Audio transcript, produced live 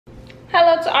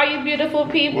Hello to all you beautiful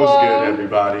people. What's good,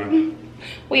 everybody?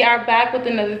 We are back with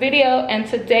another video, and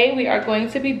today we are going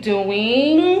to be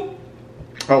doing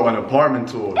an apartment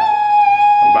tour.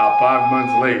 About 5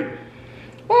 months late.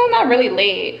 Well, not really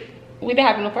late. We didn't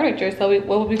have no furniture, so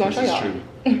what were we gonna show y'all?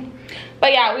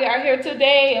 But yeah, we are here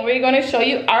today and we're gonna show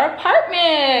you our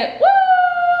apartment. Woo!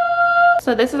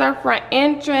 So this is our front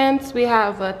entrance. We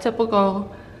have a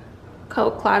typical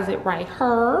coat closet right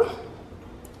here.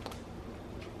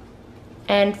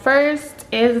 And first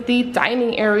is the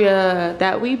dining area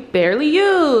that we barely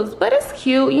use, but it's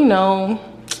cute, you know.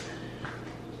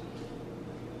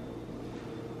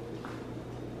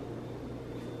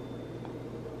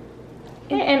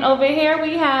 And over here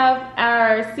we have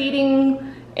our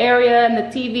seating area and the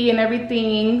TV and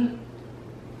everything.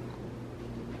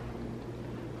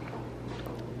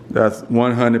 That's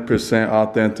 100%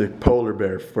 authentic polar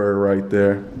bear fur right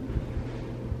there.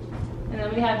 And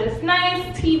then we have this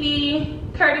nice TV,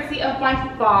 courtesy of my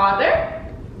father.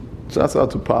 Shouts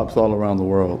out to Pops all around the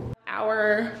world.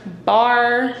 Our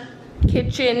bar,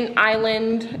 kitchen,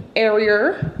 island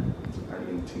area.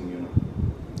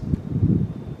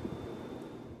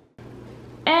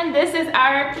 And this is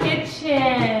our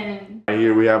kitchen.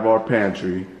 Here we have our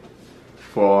pantry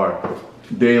for our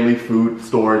daily food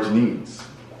storage needs.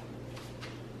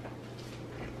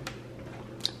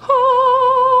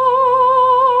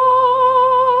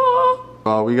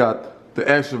 We got the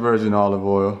extra virgin olive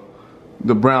oil,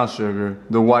 the brown sugar,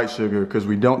 the white sugar, because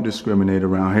we don't discriminate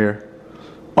around here.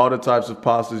 All the types of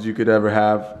pastas you could ever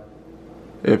have,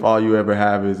 if all you ever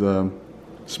have is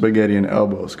spaghetti and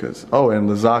elbows. And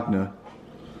lasagna.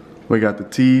 We got the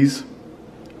teas.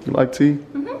 You like tea?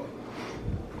 Mm-hmm.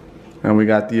 And we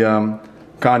got the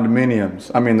the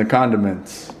condiments.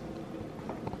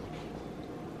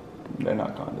 They're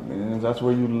not condominiums, that's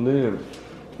where you live.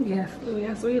 Yes,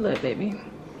 that's where you live, baby.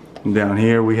 And down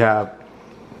here we have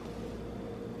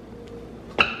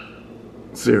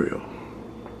cereal,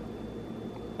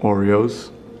 Oreos,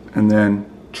 and then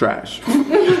trash.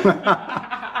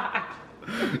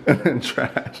 And then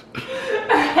trash.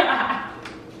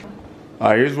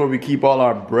 Alright, here's where we keep all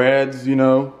our breads, you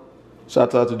know.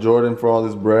 Shout out to Jordan for all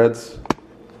his breads.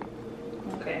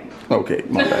 Okay,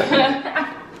 my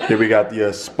bad. Here we got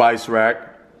the spice rack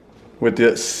with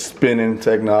the spinning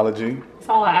technology. It's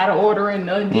all out of order and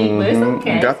no deep, but it's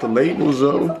okay. Got the labels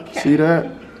though. Okay. See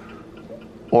that?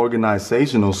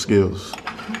 Organizational skills.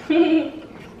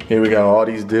 Here we got all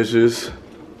these dishes.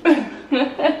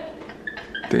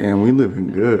 Damn, we living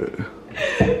good.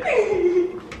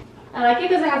 I like it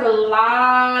because it has a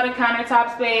lot of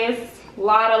countertop space, a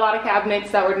lot of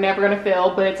cabinets that we're never gonna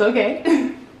fill, but it's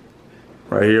okay.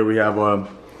 Right here we have a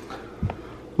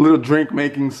little drink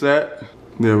making set.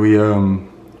 There we don't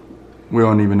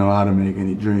even know how to make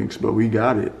any drinks, but we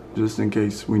got it just in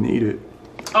case we need it.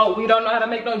 Oh, we don't know how to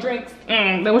make no drinks?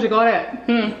 Then what you call that?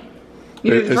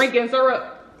 You just drinking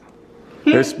syrup.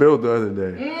 It spilled the other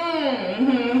day.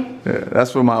 Yeah,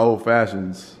 that's for my old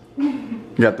fashions.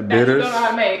 You got the bitters. That you don't know how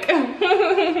to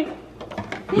make.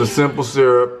 The simple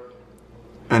syrup,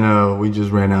 and we just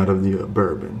ran out of the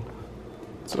bourbon,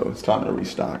 so it's time to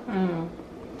restock.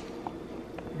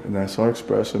 And that's our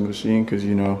espresso machine, because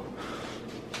you know,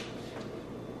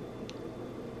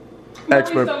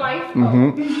 expert.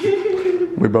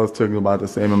 We both took about the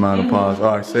same amount of pause.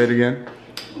 All right, say it again.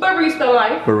 Barista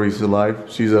life. Barista life.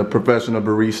 She's a professional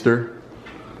barista,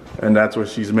 and that's what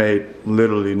she's made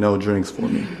literally no drinks for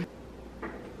me.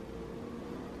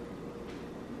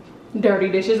 Dirty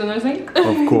dishes in the sink.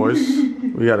 Of course.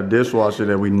 We got a dishwasher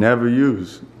that we never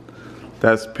use.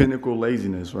 That's pinnacle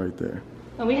laziness right there.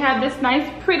 And we have this nice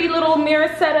pretty little mirror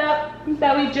setup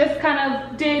that we just kind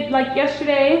of did like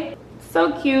yesterday.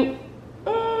 So cute.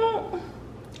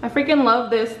 I freaking love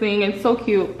this thing. It's so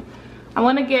cute. I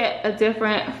want to get a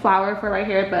different flower for right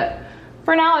here, but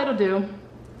for now it'll do.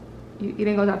 You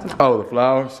didn't go talk to me. Oh, the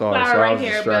flower? Sorry. Flower right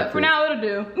here, but for now it'll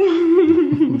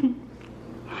do.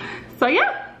 So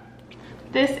yeah.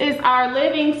 This is our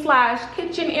living /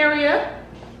 kitchen area.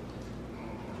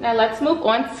 Now let's move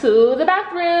on to the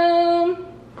bathroom.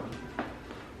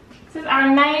 This is our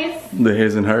nice the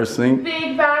his and her sink.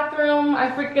 Big bathroom. I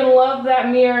freaking love that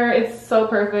mirror. It's so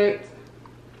perfect.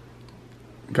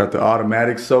 Got the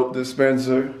automatic soap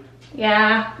dispenser.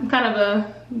 Yeah, I'm kind of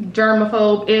a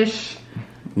germaphobe-ish.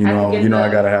 You know I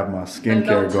gotta have my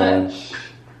skincare going.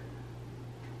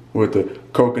 With the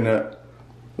coconut.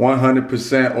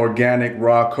 100% organic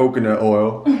raw coconut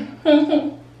oil.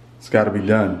 It's got to be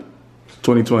done.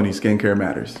 2020 skincare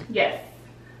matters. Yes.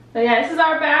 So yeah, this is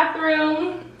our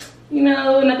bathroom. You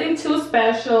know, nothing too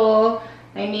special.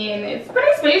 I mean, it's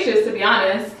pretty spacious, to be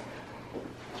honest.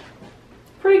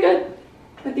 pretty good,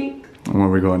 I think. And where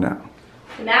we going now?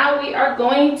 Now we are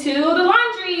going to the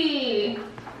laundry.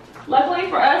 Luckily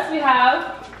for us, we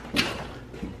have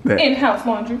in-house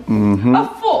laundry. A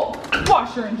full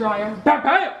washer and dryer.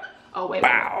 Oh, wait.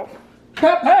 Bow.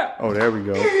 Oh, there we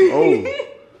go. Oh,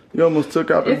 you almost took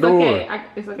out the door. Okay.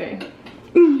 It's okay.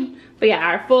 But yeah,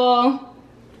 our full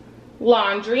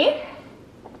laundry.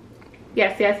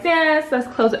 Yes, yes, yes. Let's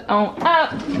close it on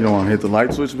up. You don't want to hit the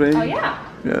light switch, baby? Oh, yeah.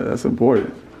 Yeah, that's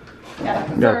important. You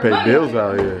gotta pay bills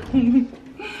out here.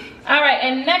 All right,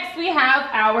 and next we have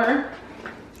our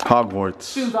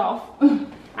Hogwarts. shoes off.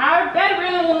 Our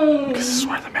bedroom. This is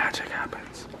where the magic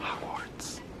happens.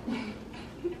 Hogwarts.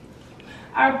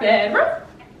 Our bedroom.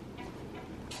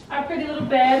 Our pretty little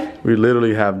bed. We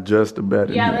literally have just a bed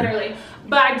in here. Yeah, literally.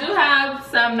 But I do have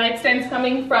some nightstands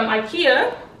coming from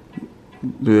IKEA.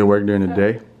 Do they work during the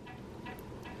day?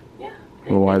 Yeah.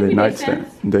 Well, why are they Day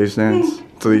nightstands? Day stands?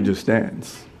 So he just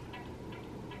stands.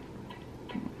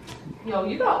 Yo,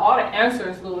 you got all the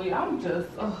answers, Louie. I'm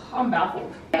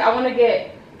baffled. I want to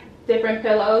get different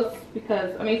pillows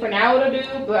because, I mean, for now it'll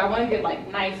do, but I want to get like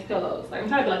nice pillows. Like, I'm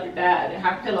trying to be like your dad and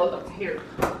have pillows up to here.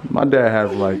 My dad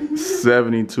has like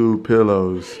 72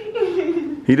 pillows.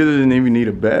 He doesn't even need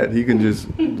a bed. He can just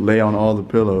lay on all the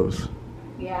pillows.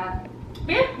 Yeah.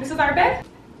 But yeah, this is our bed.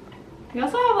 We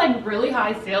also have like really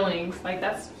high ceilings. Like,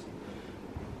 that's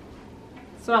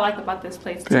what I like about this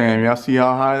place too. Damn, y'all see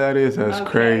how high that is? That's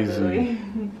crazy. Really.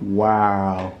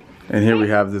 Wow. And here we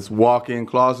have this walk-in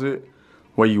closet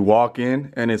where you walk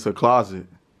in and it's a closet.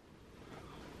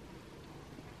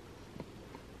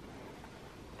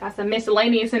 Got some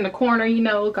miscellaneous in the corner, you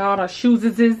know, got all our shoes.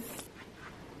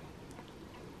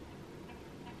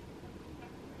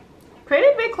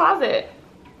 Pretty big closet.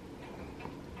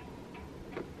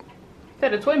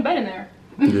 Got a twin bed in there.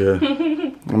 Yeah.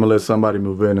 I'm gonna let somebody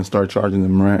move in and start charging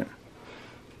them rent.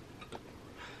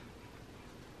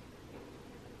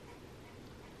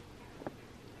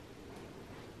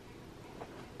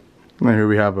 And here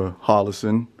we have a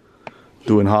Hollison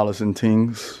doing Hollison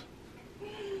things.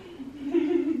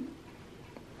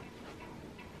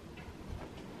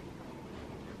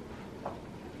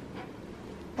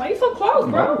 Why are you so close,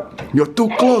 bro? You're too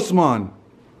close, man.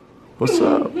 What's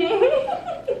up?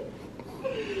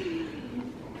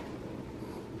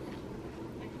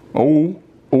 Oh,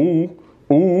 oh,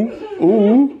 oh,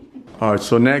 oh. All right,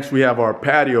 so next we have our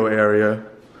patio area,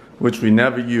 which we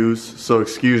never use, so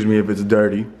excuse me if it's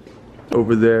dirty.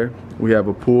 Over there, we have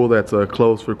a pool that's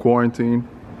closed for quarantine.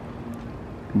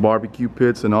 Barbecue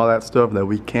pits and all that stuff that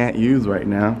we can't use right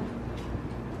now.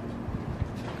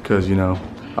 Because, you know,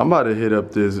 I'm about to hit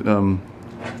up this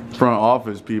front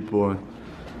office people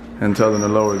and tell them to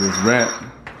lower this rent.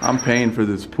 I'm paying for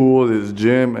this pool, this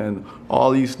gym, and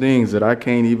all these things that I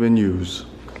can't even use.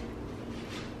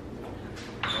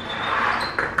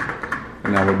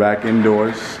 And now we're back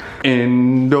indoors.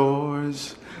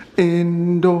 Indoors,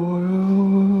 indoors.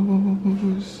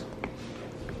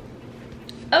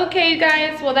 Okay, you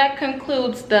guys, well, that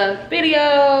concludes the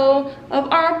video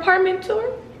of our apartment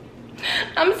tour.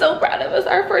 I'm so proud of us,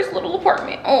 our first little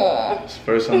apartment. Oh, It's the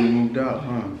first time we moved out,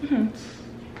 huh?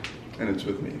 And it's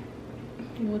with me.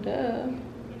 well, duh.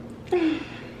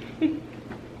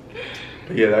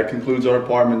 But yeah, that concludes our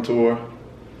apartment tour.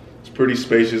 It's pretty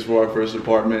spacious for our first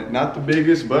apartment. Not the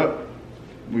biggest, but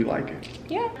we like it.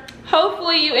 Yeah.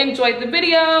 Hopefully you enjoyed the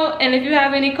video, and if you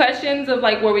have any questions of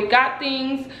like where we got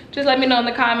things, just let me know in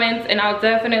the comments and I'll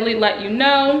definitely let you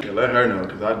know. Yeah, let her know,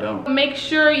 because I don't. Make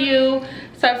sure you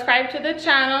subscribe to the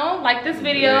channel, like this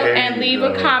video, and leave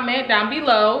a comment down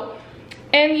below.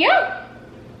 And yeah.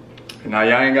 And now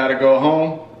y'all ain't gotta go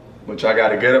home, but y'all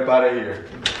gotta get up out of here.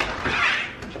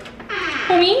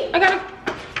 Homie, I gotta,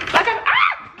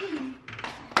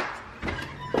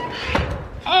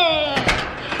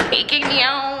 he kicked me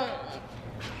out.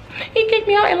 He kicked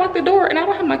me out and locked the door, and I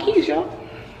don't have my keys, y'all.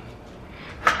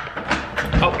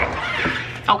 Okay.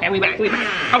 Okay, we back. Okay, we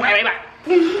back.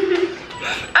 Okay,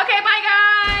 bye, guys.